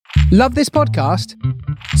Love this podcast?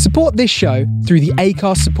 Support this show through the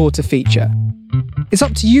Acast supporter feature. It's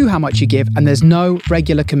up to you how much you give, and there's no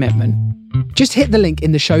regular commitment. Just hit the link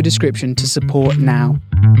in the show description to support now.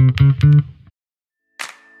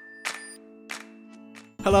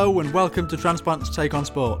 Hello and welcome to Transplant's Take on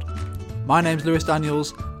Sport. My name's Lewis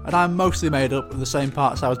Daniels and I'm mostly made up of the same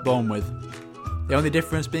parts I was born with. The only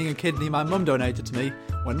difference being a kidney my mum donated to me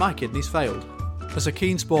when my kidneys failed. As a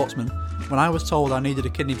keen sportsman, when I was told I needed a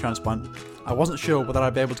kidney transplant, I wasn't sure whether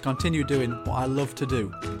I'd be able to continue doing what I love to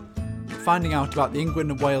do. Finding out about the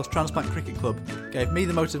England and Wales Transplant Cricket Club gave me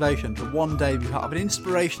the motivation to one day be part of an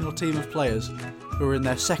inspirational team of players who are in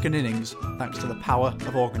their second innings thanks to the power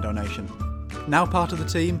of organ donation. Now part of the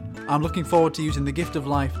team, I'm looking forward to using the gift of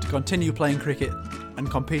life to continue playing cricket and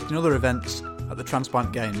compete in other events at the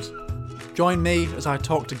Transplant Games. Join me as I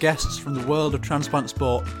talk to guests from the world of transplant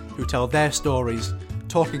sport who tell their stories,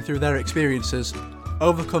 talking through their experiences,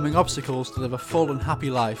 overcoming obstacles to live a full and happy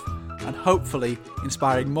life, and hopefully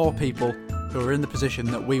inspiring more people who are in the position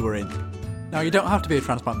that we were in. Now, you don't have to be a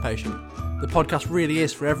transplant patient. The podcast really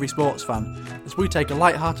is for every sports fan, as we take a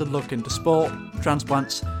light-hearted look into sport,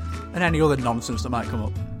 transplants, and any other nonsense that might come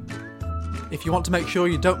up. If you want to make sure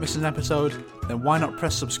you don't miss an episode, then why not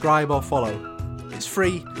press subscribe or follow? It's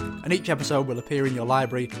free, and each episode will appear in your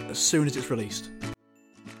library as soon as it's released.